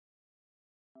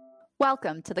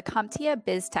Welcome to the CompTIA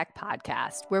BizTech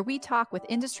podcast, where we talk with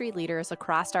industry leaders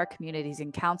across our communities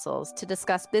and councils to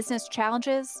discuss business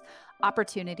challenges,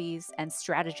 opportunities, and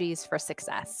strategies for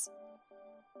success.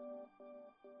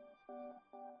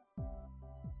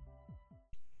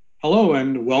 Hello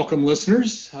and welcome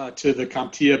listeners to the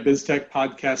CompTIA BizTech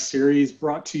podcast series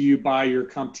brought to you by your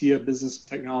CompTIA business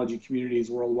technology communities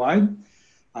worldwide.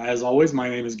 As always, my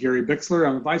name is Gary Bixler.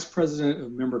 I'm the Vice President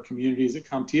of Member Communities at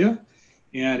CompTIA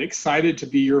and excited to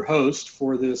be your host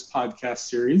for this podcast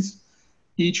series.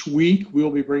 Each week, we'll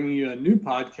be bringing you a new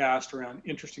podcast around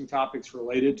interesting topics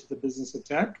related to the business of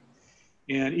tech.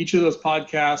 And each of those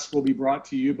podcasts will be brought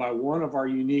to you by one of our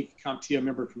unique CompTIA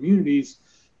member communities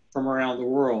from around the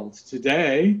world.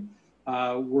 Today,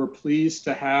 we're pleased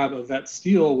to have Yvette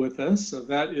Steele with us.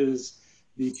 Yvette is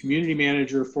the community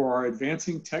manager for our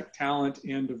Advancing Tech Talent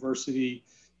and Diversity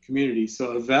community.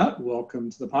 So Yvette,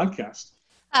 welcome to the podcast.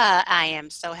 I am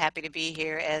so happy to be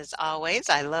here as always.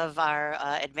 I love our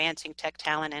Advancing Tech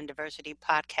Talent and Diversity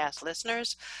podcast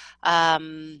listeners.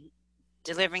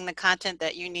 Delivering the content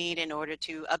that you need in order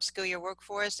to upskill your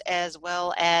workforce, as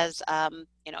well as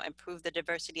improve the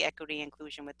diversity, equity,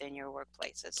 inclusion within your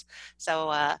workplaces. So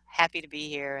happy to be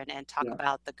here and talk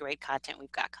about the great content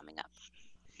we've got coming up.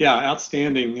 Yeah,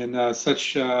 outstanding, and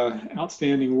such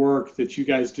outstanding work that you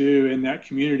guys do in that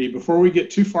community. Before we get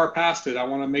too far past it, I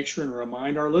want to make sure and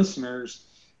remind our listeners,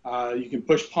 you can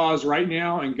push pause right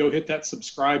now and go hit that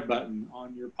subscribe button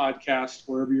on your podcast,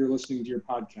 wherever you're listening to your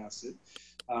podcast.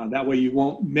 That way you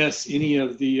won't miss any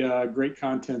of the great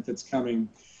content that's coming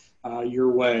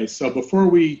your way. So before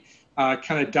we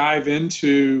kind of dive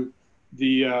into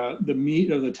the meat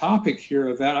of the topic here,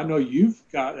 Yvette, I know you've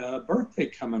got a birthday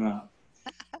coming up.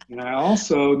 And I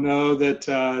also know that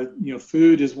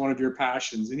food is one of your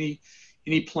passions.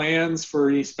 Any plans for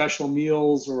any special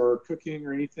meals or cooking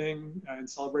or anything in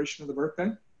celebration of the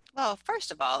birthday? Well,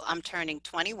 first of all, I'm turning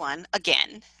 21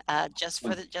 again, just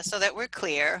so that we're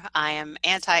clear. I am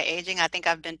anti-aging. I think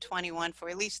I've been 21 for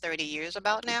at least 30 years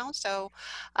about now. So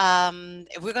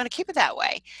we're going to keep it that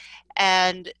way.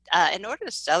 And in order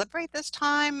to celebrate this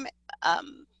time,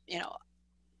 I'm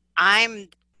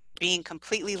being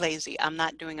completely lazy. I'm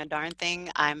not doing a darn thing.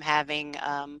 I'm having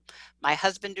my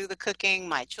husband do the cooking,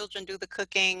 my children do the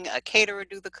cooking, a caterer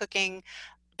do the cooking,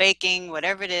 baking,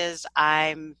 whatever it is.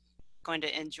 I'm going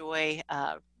to enjoy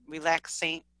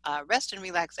rest and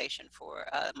relaxation for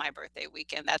my birthday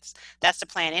weekend. That's the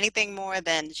plan. Anything more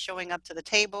than showing up to the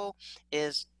table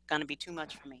is going to be too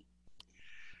much for me.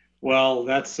 Well,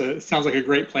 sounds like a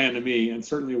great plan to me, and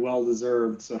certainly well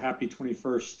deserved. So happy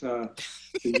 21st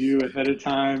to you ahead of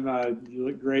time. You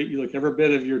look great. You look every bit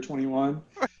of your 21,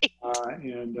 right.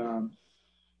 And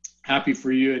happy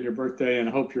for you and your birthday. And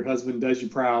I hope your husband does you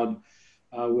proud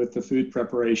with the food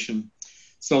preparation.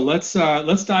 So let's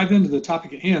dive into the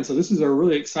topic at hand. So this is a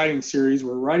really exciting series.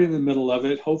 We're right in the middle of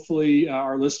it. Hopefully,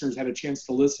 our listeners had a chance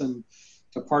to listen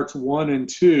to parts 1 and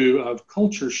 2 of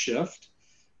Culture Shift.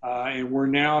 And we're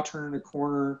now turning a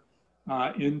corner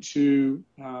into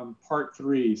part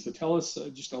 3. So tell us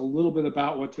just a little bit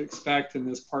about what to expect in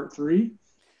this part 3.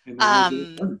 And then we'll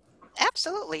get started.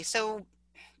 Absolutely. So,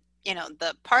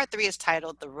 the part 3 is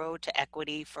titled "The Road to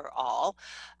Equity for All."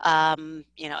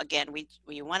 Again, we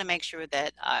want to make sure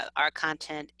that our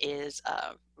content is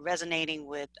resonating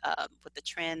with the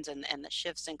trends and the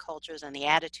shifts in cultures and the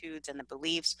attitudes and the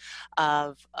beliefs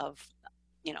of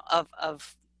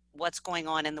what's going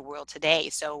on in the world today.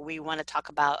 So we want to talk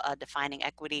about defining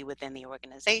equity within the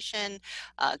organization,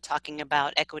 talking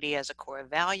about equity as a core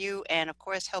value, and of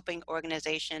course helping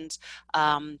organizations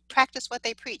practice what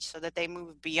they preach so that they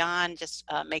move beyond just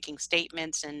making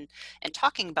statements and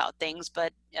talking about things,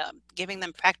 but giving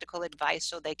them practical advice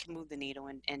so they can move the needle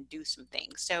and do some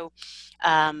things. So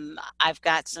I've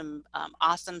got some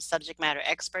awesome subject matter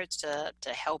experts to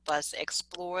help us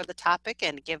explore the topic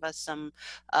and give us some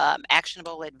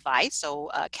actionable advice.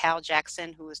 So Cal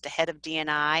Jackson, who is the head of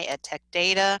D&I at Tech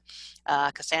Data,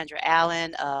 Cassandra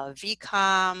Allen of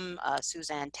VCOM,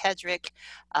 Suzanne Tedrick,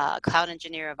 cloud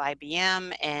engineer of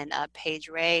IBM, and Paige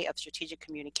Ray of Strategic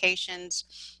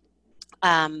Communications,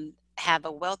 have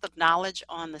a wealth of knowledge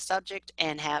on the subject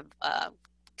and have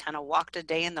kind of walked a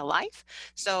day in the life.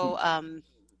 So,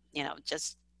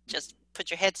 just put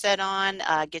your headset on,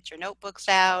 get your notebooks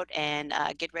out, and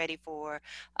get ready for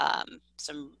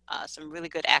some really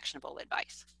good actionable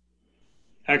advice.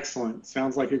 Excellent.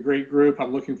 Sounds like a great group.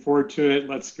 I'm looking forward to it.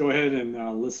 Let's go ahead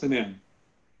and listen in.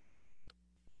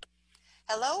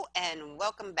 Hello and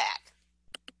welcome back.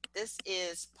 This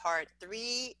is part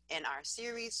 3 in our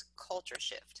series, Culture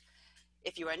Shift.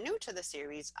 If you are new to the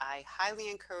series, I highly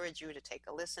encourage you to take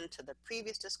a listen to the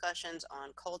previous discussions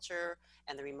on culture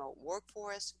and the remote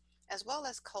workforce, as well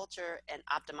as culture and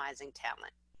optimizing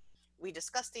talent. We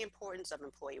discussed the importance of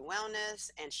employee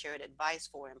wellness and shared advice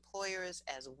for employers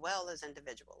as well as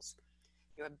individuals.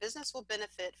 Your business will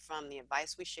benefit from the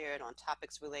advice we shared on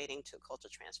topics relating to culture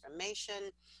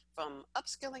transformation, from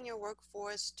upskilling your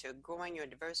workforce to growing your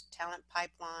diverse talent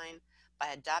pipeline by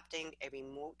adopting a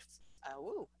remote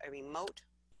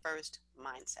first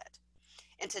mindset.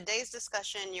 In today's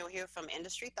discussion, you'll hear from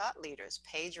industry thought leaders,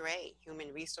 Paige Ray,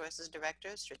 Human Resources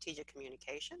Director, Strategic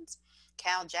Communications,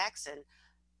 Cal Jackson,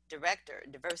 Director,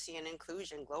 Diversity and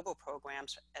Inclusion Global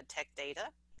Programs at Tech Data,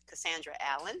 Cassandra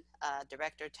Allen,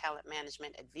 Director, Talent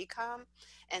Management at VCOM,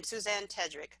 and Suzanne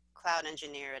Tedrick, Cloud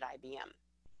Engineer at IBM.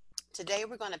 Today,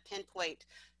 we're going to pinpoint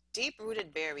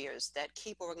deep-rooted barriers that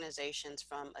keep organizations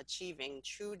from achieving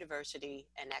true diversity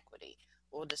and equity.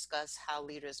 We'll discuss how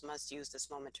leaders must use this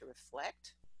moment to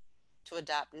reflect, to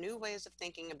adopt new ways of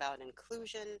thinking about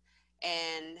inclusion,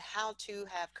 and how to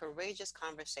have courageous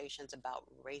conversations about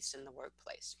race in the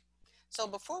workplace. So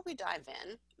before we dive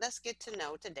in, let's get to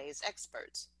know today's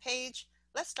experts. Paige,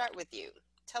 let's start with you.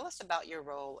 Tell us about your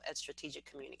role at Strategic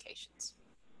Communications.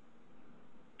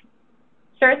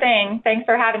 Sure thing. Thanks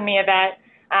for having me, Yvette.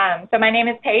 So my name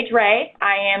is Paige Ray.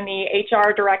 I am the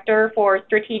HR Director for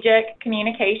Strategic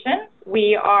Communications.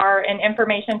 We are an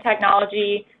information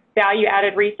technology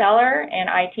value-added reseller and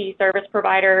IT service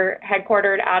provider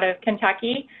headquartered out of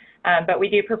Kentucky, but we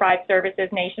do provide services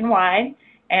nationwide.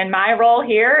 And my role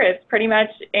here is pretty much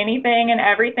anything and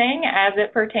everything as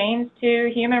it pertains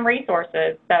to human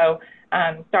resources. So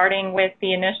starting with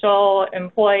the initial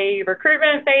employee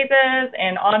recruitment phases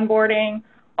and onboarding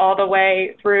all the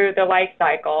way through the life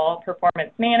cycle,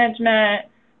 performance management,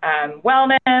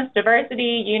 wellness,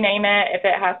 diversity, you name it. If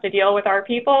it has to deal with our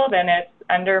people, then it's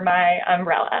under my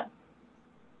umbrella.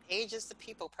 Paige is the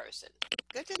people person.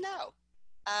 Good to know.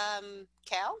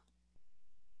 Cal?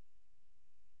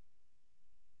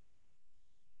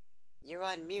 You're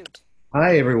on mute.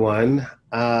 Hi, everyone.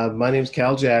 My name is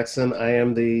Cal Jackson. I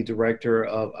am the director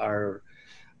of our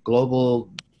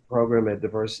global program at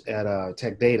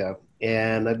Tech Data.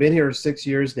 And I've been here 6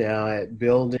 years now at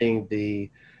building the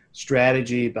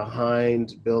strategy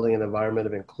behind building an environment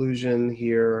of inclusion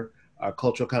here, our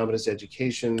cultural competence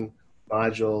education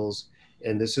modules,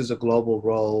 and this is a global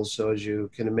role. So as you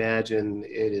can imagine,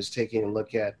 it is taking a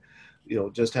look at,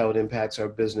 just how it impacts our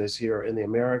business here in the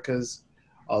Americas,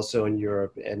 also in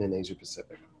Europe and in Asia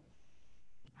Pacific.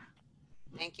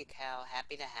 Thank you, Cal.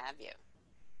 Happy to have you.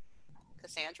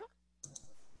 Cassandra?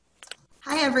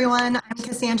 Hi, everyone. I'm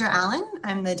Cassandra Allen.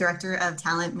 I'm the Director of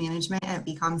Talent Management at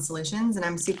VCOM Solutions, and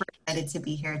I'm super excited to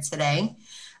be here today.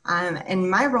 In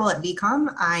my role at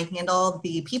VCOM, I handle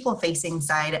the people-facing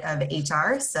side of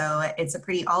HR, so it's a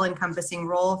pretty all-encompassing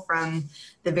role from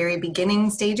the very beginning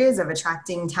stages of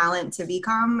attracting talent to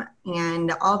VCOM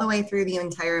and all the way through the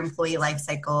entire employee life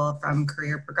cycle, from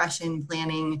career progression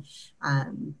planning,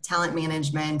 talent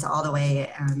management, all the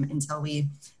way until we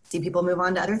see people move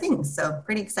on to other things. So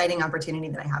pretty exciting opportunity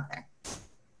that I have there.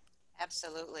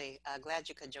 Absolutely. Glad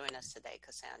you could join us today,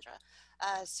 Cassandra.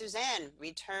 Suzanne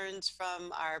returns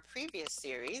from our previous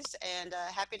series, and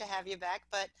happy to have you back,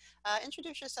 but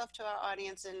introduce yourself to our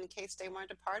audience in case they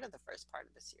weren't a part of the first part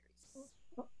of the series.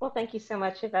 Well, thank you so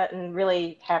much, Yvette, and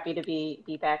really happy to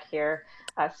be back here.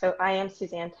 So I am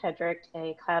Suzanne Tedrick,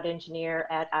 a cloud engineer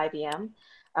at IBM.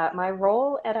 My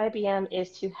role at IBM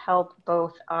is to help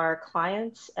both our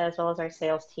clients as well as our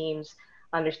sales teams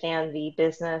understand the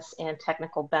business and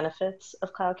technical benefits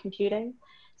of cloud computing.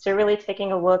 So really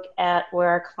taking a look at where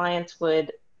our clients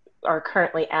are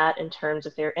currently at in terms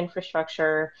of their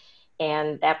infrastructure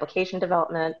and application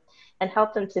development, and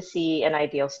help them to see an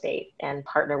ideal state and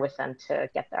partner with them to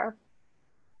get there.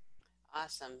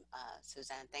 Awesome,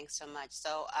 Suzanne, thanks so much.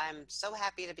 So I'm so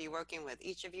happy to be working with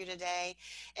each of you today.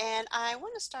 And I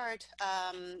want to start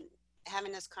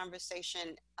having this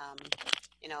conversation,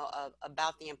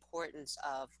 about the importance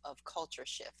of culture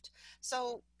shift.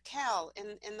 So Cal,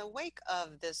 in the wake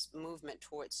of this movement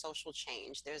towards social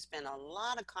change, there's been a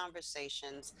lot of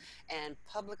conversations and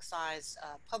publicized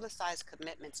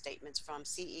commitment statements from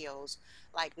CEOs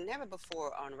like never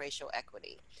before on racial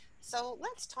equity. So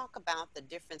let's talk about the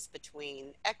difference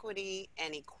between equity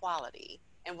and equality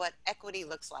and what equity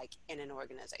looks like in an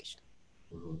organization.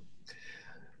 Mm-hmm.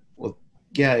 Well,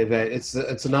 yeah, Yvette, it's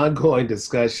an ongoing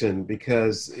discussion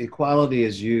because equality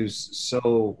is used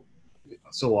so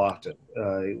often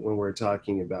when we're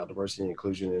talking about diversity and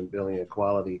inclusion and building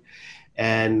equality.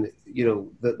 And,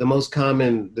 the most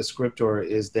common descriptor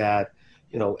is that,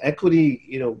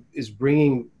 equity, is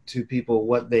bringing to people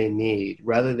what they need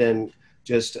rather than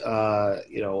just, a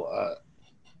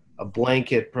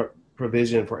blanket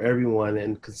provision for everyone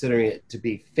and considering it to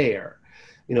be fair.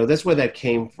 That's where that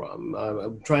came from.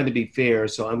 I'm trying to be fair,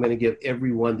 so I'm going to give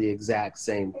everyone the exact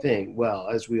same thing. Well,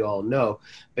 as we all know,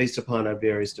 based upon our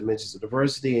various dimensions of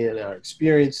diversity and our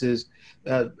experiences,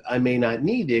 I may not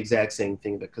need the exact same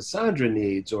thing that Cassandra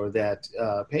needs or that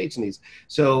Paige needs.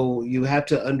 So you have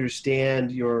to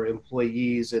understand your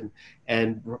employees and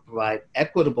provide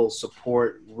equitable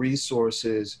support,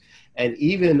 resources, and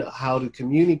even how to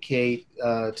communicate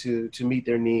to meet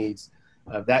their needs.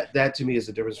 That to me is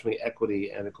the difference between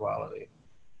equity and equality.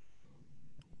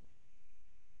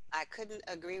 I couldn't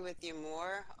agree with you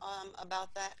more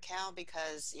about that, Cal,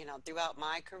 because, throughout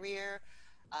my career,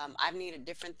 I've needed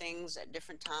different things at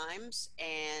different times.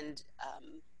 And,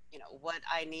 what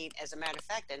I need, as a matter of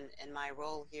fact, in my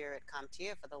role here at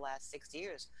CompTIA for the last 6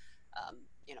 years,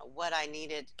 what I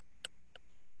needed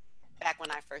back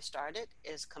when I first started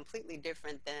is completely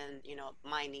different than,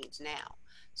 my needs now.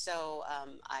 So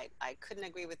I couldn't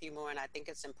agree with you more, and I think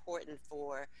it's important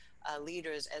for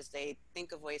leaders as they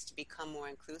think of ways to become more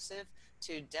inclusive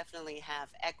to definitely have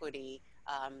equity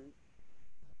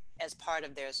as part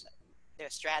of their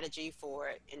strategy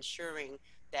for ensuring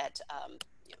that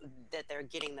that they're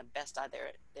getting the best out of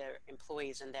their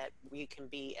employees and that we can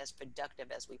be as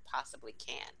productive as we possibly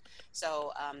can.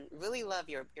 So really love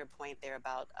your point there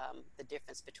about the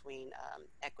difference between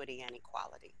equity and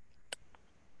equality.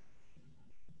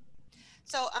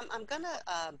 So I'm going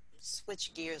to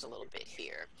switch gears a little bit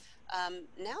here.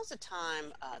 Now's the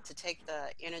time to take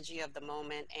the energy of the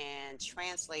moment and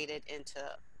translate it into,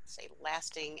 say,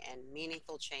 lasting and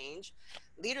meaningful change.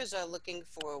 Leaders are looking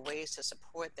for ways to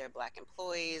support their Black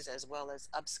employees as well as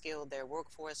upskill their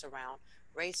workforce around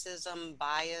racism,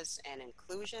 bias, and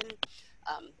inclusion.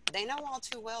 They know all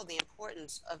too well the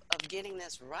importance of getting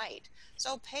this right.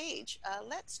 So Paige,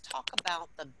 let's talk about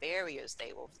the barriers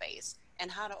they will face and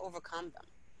how to overcome them.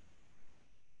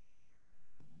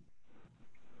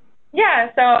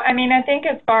 Yeah, so I think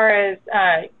as far as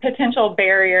potential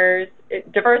barriers,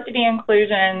 diversity and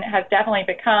inclusion has definitely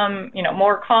become,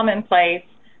 more commonplace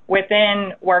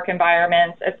within work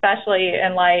environments, especially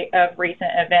in light of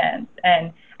recent events.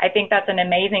 And I think that's an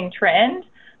amazing trend.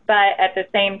 But at the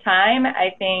same time,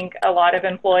 I think a lot of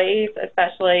employees,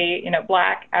 especially,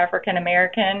 Black African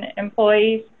American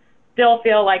employees, still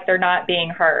feel like they're not being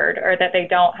heard or that they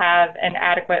don't have an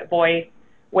adequate voice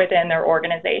within their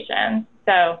organization.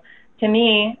 So to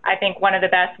me, I think one of the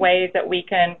best ways that we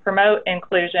can promote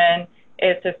inclusion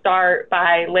is to start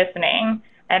by listening.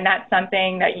 And that's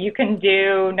something that you can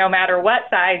do no matter what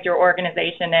size your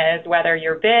organization is, whether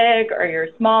you're big or you're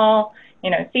small.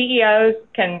 CEOs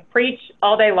can preach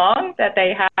all day long that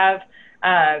they have,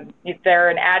 they're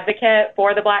an advocate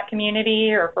for the Black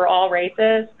community or for all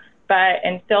races. But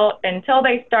until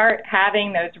they start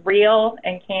having those real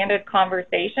and candid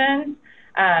conversations,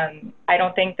 I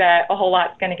don't think that a whole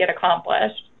lot's going to get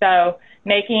accomplished. So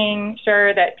making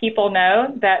sure that people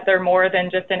know that they're more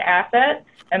than just an asset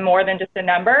and more than just a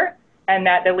number, and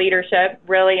that the leadership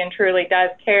really and truly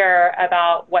does care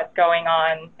about what's going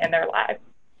on in their lives.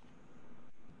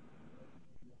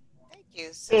 Thank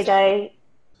you. Paige,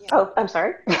 Oh, I'm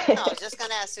sorry. No, I was just going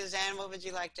to ask Suzanne, what would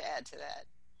you like to add to that?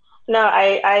 No,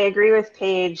 I agree with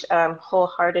Paige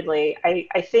wholeheartedly.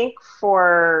 I think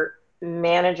for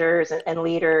managers and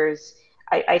leaders,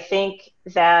 I think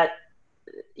that,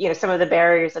 some of the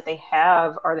barriers that they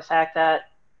have are the fact that,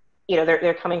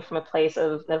 they're coming from a place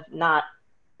of not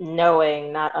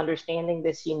knowing, not understanding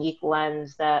this unique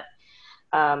lens that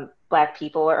Black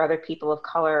people or other people of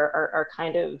color are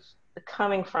kind of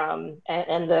coming from,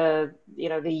 and the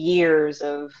years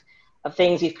of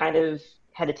things you've kind of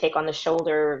had to take on the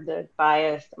shoulder, the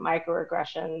bias, the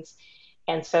microaggressions.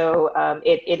 And so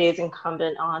it is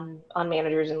incumbent on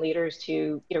managers and leaders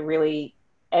to really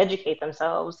educate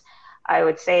themselves. I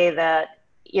would say that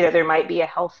there might be a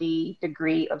healthy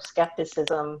degree of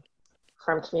skepticism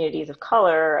from communities of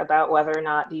color about whether or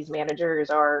not these managers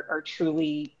are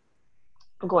truly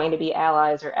going to be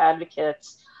allies or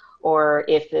advocates, or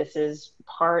if this is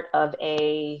part of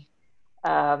a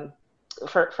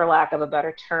for lack of a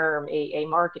better term, a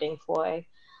marketing ploy.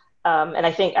 And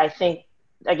I think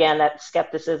again, that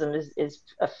skepticism is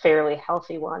a fairly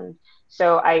healthy one.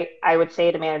 So I would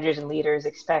say to managers and leaders,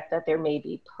 expect that there may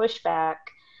be pushback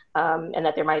and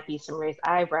that there might be some raised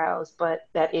eyebrows, but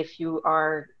that if you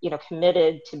are,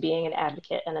 committed to being an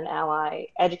advocate and an ally,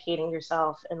 educating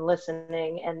yourself and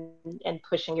listening and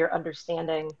pushing your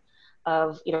understanding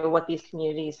of what these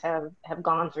communities have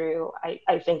gone through,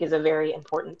 I think is a very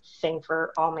important thing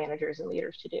for all managers and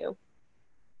leaders to do.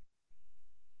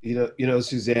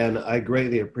 Suzanne, I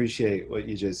greatly appreciate what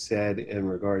you just said in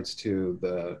regards to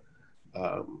the,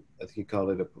 I think you called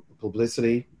it a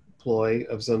publicity ploy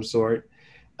of some sort.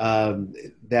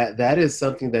 That is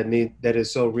something that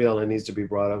is so real and needs to be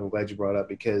brought up. I'm glad you brought up,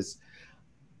 because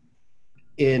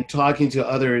in talking to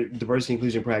other diversity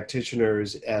inclusion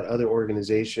practitioners at other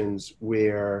organizations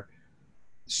where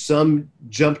some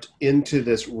jumped into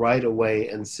this right away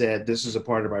and said, this is a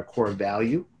part of our core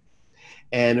value.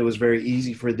 And it was very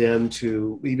easy for them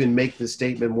to even make the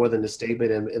statement more than a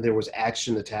statement, and there was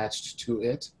action attached to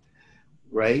it,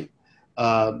 right?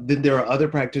 Then there are other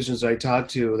practitioners I talk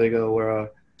to, they go, well,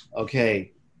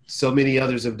 okay, so many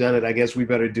others have done it, I guess we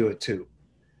better do it too.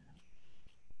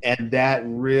 And that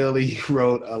really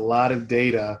wrote a lot of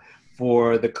data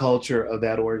for the culture of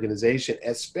that organization,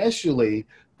 especially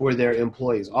for their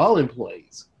employees. All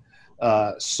employees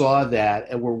saw that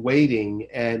and were waiting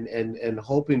and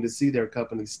hoping to see their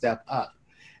company step up.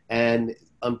 And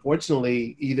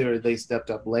unfortunately, either they stepped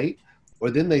up late,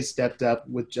 or then they stepped up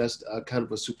with just a kind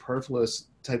of a superfluous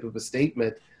type of a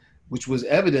statement, which was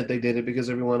evident they did it because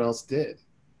everyone else did.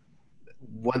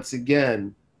 Once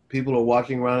again, people are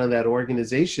walking around in that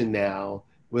organization now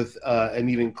with an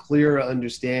even clearer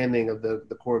understanding of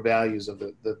the core values of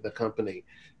the company,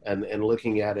 and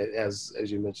looking at it as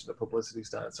you mentioned, the publicity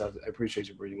stunt. So I appreciate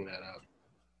you bringing that up.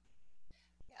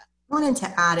 I wanted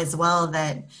to add as well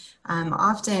that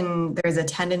often there's a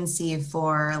tendency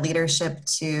for leadership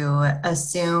to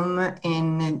assume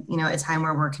in a time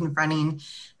where we're confronting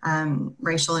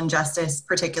racial injustice,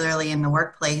 particularly in the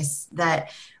workplace,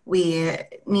 that we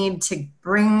need to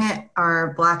bring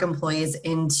our Black employees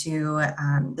into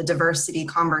the diversity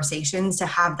conversations to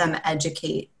have them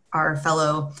educate our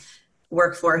fellow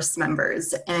workforce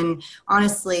members. And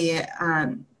honestly,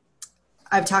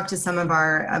 I've talked to some of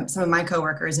my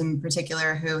coworkers in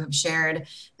particular who have shared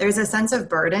there's a sense of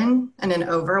burden and an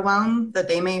overwhelm that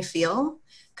they may feel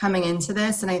coming into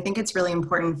this. And I think it's really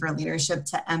important for leadership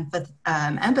to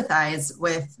empathize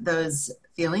with those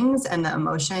feelings and the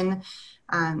emotion,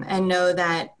 and know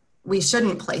that we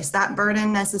shouldn't place that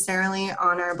burden necessarily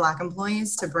on our Black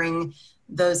employees to bring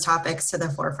those topics to the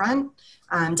forefront.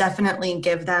 Definitely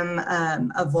give them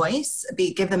a voice,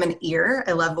 give them an ear.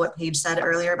 I love what Paige said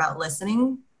earlier about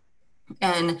listening,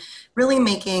 and really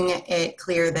making it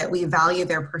clear that we value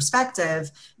their perspective,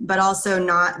 but also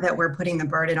not that we're putting the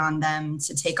burden on them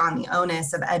to take on the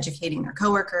onus of educating their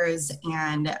coworkers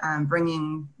and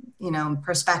bringing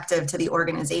perspective to the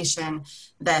organization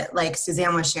that, like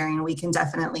Suzanne was sharing, we can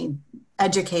definitely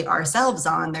educate ourselves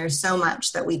on. There's so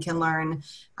much that we can learn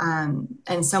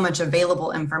and so much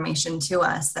available information to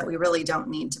us that we really don't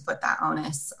need to put that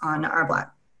onus on our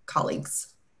Black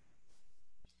colleagues.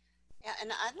 Yeah,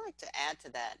 and I'd like to add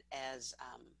to that, as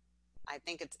I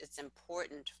think it's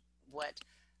important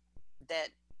that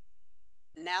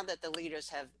now that the leaders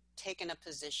have taken a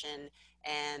position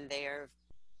and they're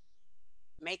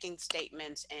making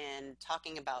statements and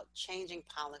talking about changing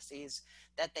policies,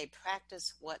 that they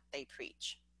practice what they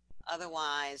preach.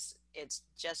 Otherwise, it's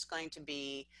just going to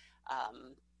be,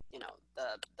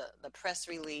 the press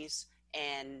release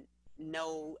and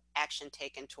no action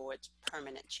taken towards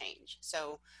permanent change.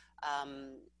 So,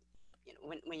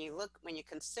 when you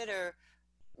consider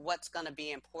what's going to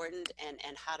be important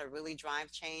and how to really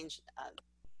drive change,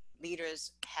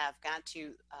 leaders have got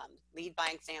to lead by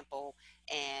example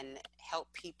and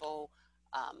help people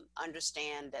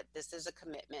understand that this is a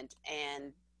commitment,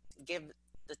 and give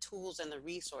the tools and the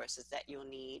resources that you'll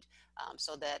need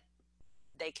so that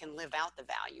they can live out the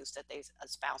values that they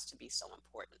espouse to be so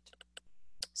important.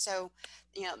 So,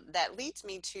 that leads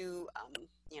me to,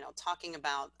 talking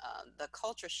about the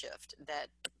culture shift, that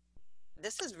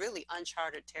this is really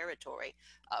uncharted territory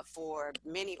for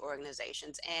many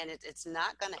organizations, and it's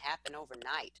not going to happen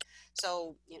overnight.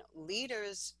 So,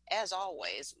 leaders, as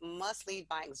always, must lead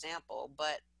by example,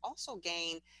 but also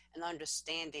gain an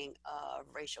understanding of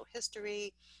racial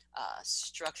history,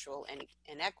 structural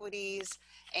inequities,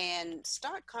 and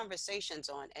start conversations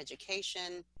on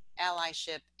education,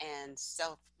 allyship, and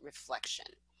self-reflection.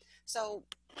 So,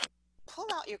 pull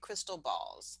out your crystal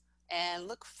balls and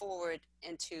look forward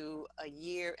into a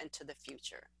year into the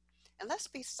future. And let's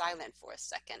be silent for a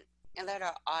second and let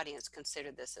our audience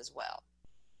consider this as well.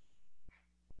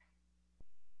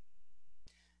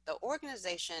 The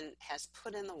organization has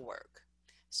put in the work.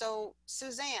 So,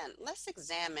 Suzanne, let's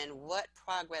examine what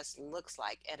progress looks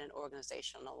like at an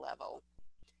organizational level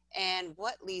and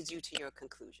what leads you to your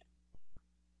conclusion.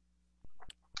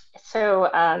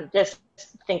 Just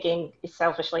thinking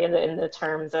selfishly in the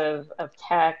terms of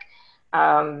tech,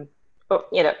 but,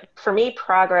 for me,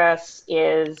 progress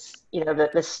is,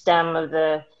 the stem of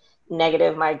the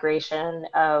negative migration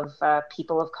of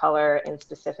people of color and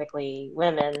specifically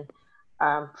women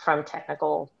from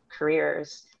technical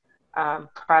careers.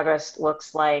 Progress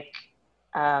looks like,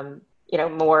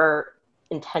 more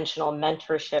intentional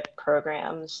mentorship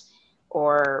programs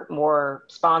or more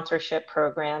sponsorship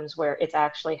programs where it's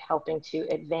actually helping to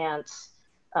advance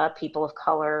people of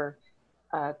color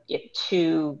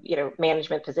to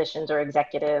management positions or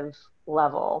executive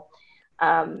level.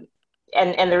 And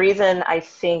the reason I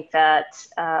think that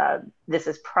this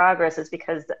is progress is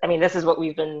because, this is what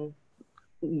we've been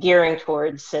gearing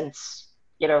towards since,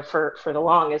 for the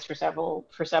longest, for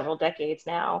several decades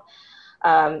now.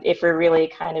 If we're really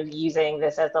kind of using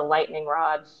this as a lightning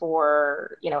rod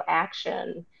for,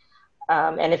 action,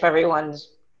 and if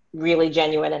everyone's really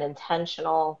genuine and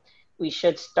intentional, we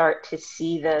should start to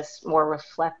see this more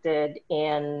reflected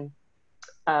in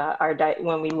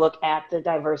when we look at the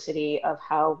diversity of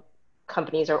how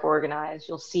companies are organized.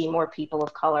 You'll see more people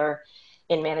of color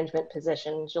in management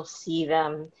positions. You'll see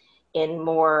them in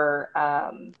more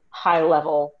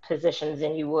high-level positions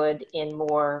than you would in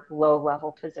more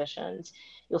low-level positions.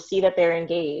 You'll see that they're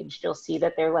engaged. You'll see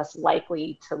that they're less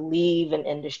likely to leave an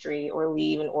industry or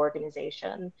leave an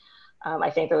organization.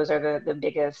 I think those are the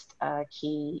biggest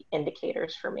key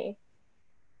indicators for me.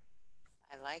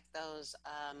 I like those.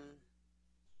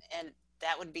 And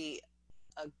that would be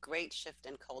a great shift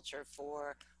in culture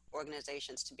for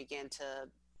organizations to begin to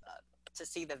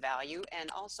see the value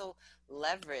and also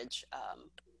leverage,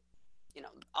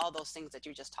 all those things that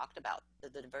you just talked about,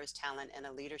 the diverse talent in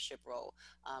a leadership role,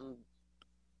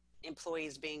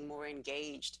 employees being more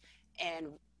engaged. And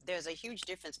there's a huge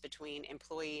difference between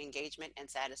employee engagement and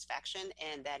satisfaction.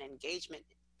 And that engagement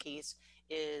piece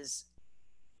is,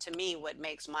 to me, what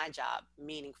makes my job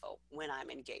meaningful when I'm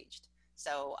engaged.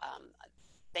 So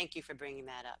thank you for bringing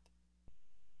that up.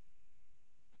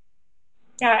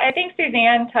 Yeah, I think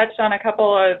Suzanne touched on a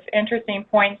couple of interesting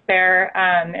points there.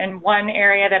 And one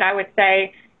area that I would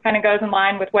say kind of goes in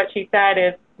line with what she said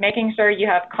is making sure you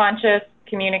have conscious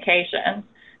communication.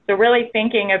 So really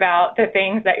thinking about the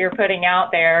things that you're putting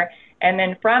out there. And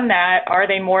then from that, are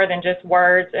they more than just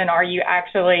words? And are you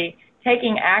actually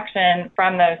taking action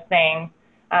from those things?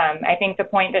 I think the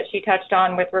point that she touched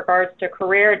on with regards to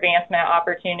career advancement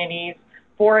opportunities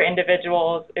for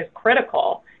individuals is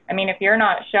critical. I mean, if you're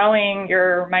not showing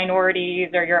your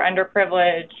minorities or your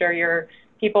underprivileged or your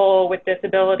people with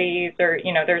disabilities or,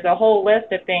 there's a whole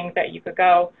list of things that you could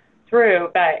go through.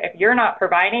 But if you're not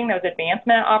providing those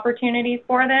advancement opportunities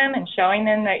for them and showing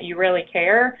them that you really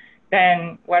care,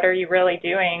 then what are you really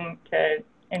doing to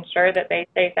ensure that they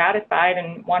stay satisfied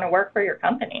and want to work for your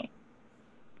company?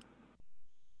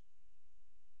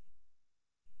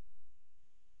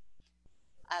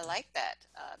 I like that,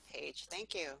 Paige.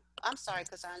 Thank you. I'm sorry,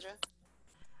 Cassandra.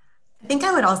 I think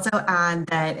I would also add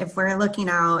that if we're looking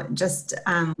out just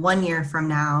 1 year from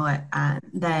now,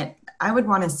 that I would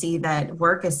want to see that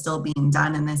work is still being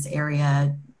done in this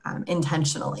area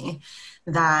intentionally,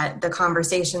 that the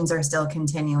conversations are still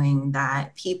continuing,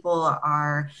 that people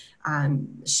are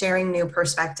sharing new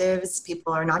perspectives.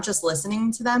 People are not just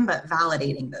listening to them, but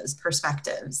validating those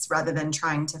perspectives rather than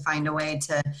trying to find a way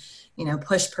to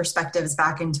push perspectives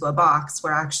back into a box.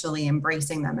 We're actually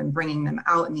embracing them and bringing them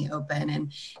out in the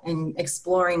open and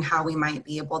exploring how we might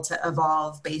be able to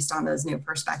evolve based on those new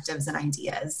perspectives and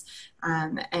ideas.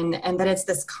 And that it's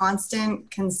this constant,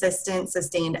 consistent,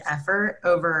 sustained effort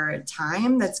over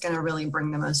time that's going to really bring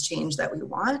the most change that we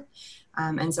want.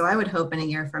 And so I would hope in a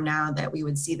year from now that we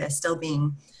would see this still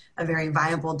being a very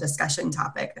viable discussion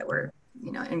topic that we're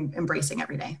embracing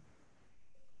every day.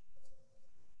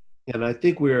 And I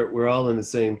think we're all in the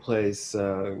same place.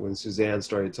 When Suzanne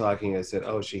started talking, I said,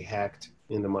 "Oh, she hacked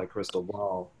into my crystal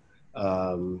ball."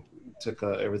 Took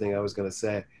everything I was going to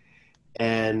say,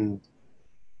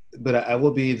 but I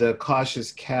will be the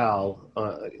cautious Cal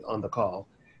on the call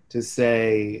to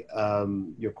say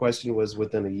your question was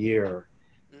within a year,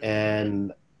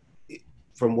 and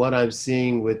from what I'm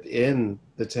seeing within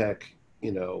the tech,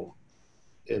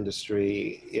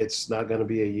 industry, it's not going to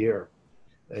be a year.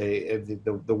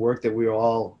 The work that we're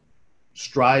all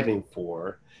striving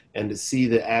for, and to see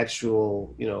the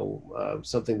actual,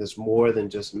 something that's more than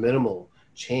just minimal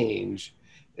change,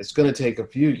 it's going to take a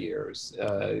few years,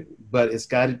 but it's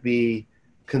got to be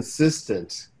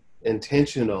consistent,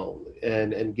 intentional,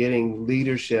 and getting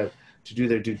leadership to do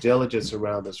their due diligence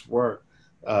around this work,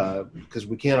 because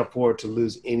we can't afford to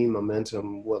lose any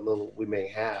momentum, what little we may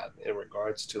have in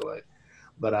regards to it.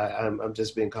 but I'm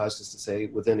just being cautious to say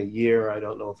within a year. I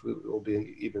don't know if it will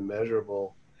be even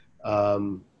measurable.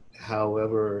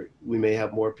 However, we may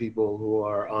have more people who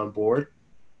are on board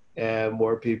and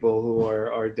more people who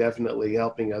are definitely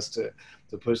helping us to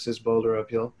push this boulder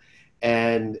uphill.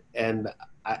 And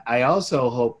I also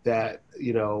hope that,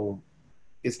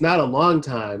 it's not a long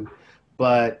time,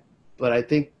 but I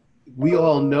think we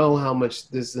all know how much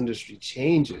this industry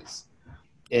changes,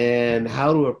 and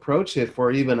how to approach it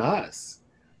for even us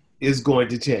is going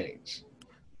to change.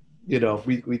 If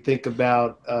we think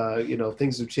about,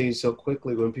 things have changed so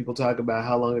quickly. When people talk about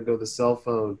how long ago the cell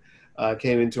phone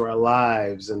came into our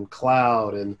lives, and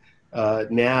cloud, and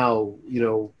now,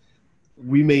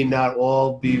 we may not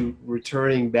all be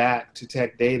returning back to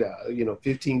tech data.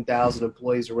 15,000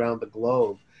 employees around the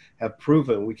globe have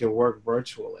proven we can work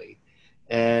virtually.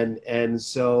 And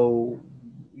so,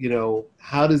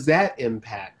 how does that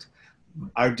impact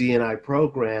our D&I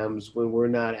programs when we're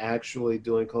not actually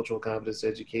doing cultural competence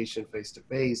education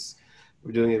face-to-face?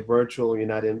 We're doing it virtual. You're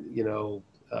not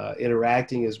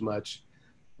interacting as much.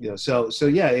 So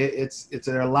yeah,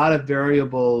 there are a lot of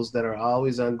variables that are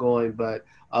always ongoing, but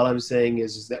all I'm saying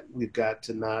is that we've got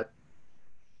to not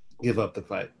give up the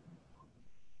fight.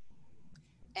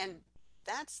 And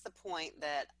that's the point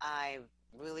that I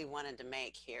really wanted to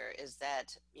make here, is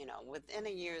that, within a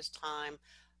year's time,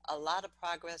 a lot of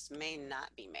progress may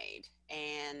not be made.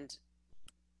 And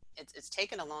it's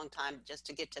taken a long time just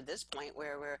to get to this point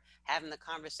where we're having the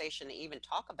conversation to even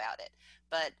talk about it.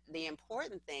 But the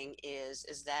important thing is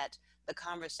that the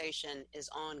conversation is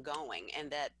ongoing, and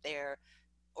that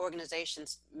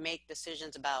organizations make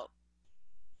decisions about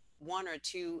one or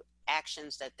two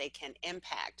actions that they can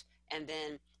impact, and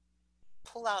then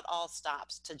pull out all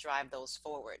stops to drive those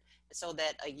forward, so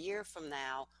that a year from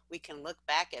now we can look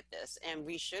back at this, and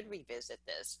we should revisit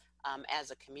this as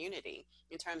a community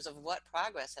in terms of what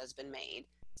progress has been made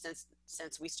since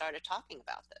we started talking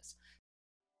about this.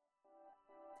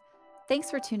 Thanks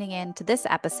for tuning in to this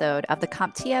episode of the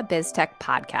CompTIA BizTech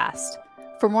podcast.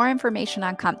 For more information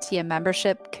on CompTIA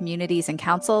membership, communities, and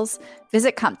councils,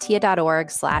 visit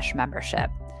CompTIA.org/membership.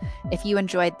 If you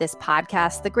enjoyed this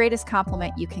podcast, the greatest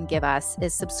compliment you can give us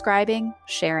is subscribing,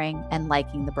 sharing, and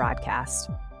liking the broadcast.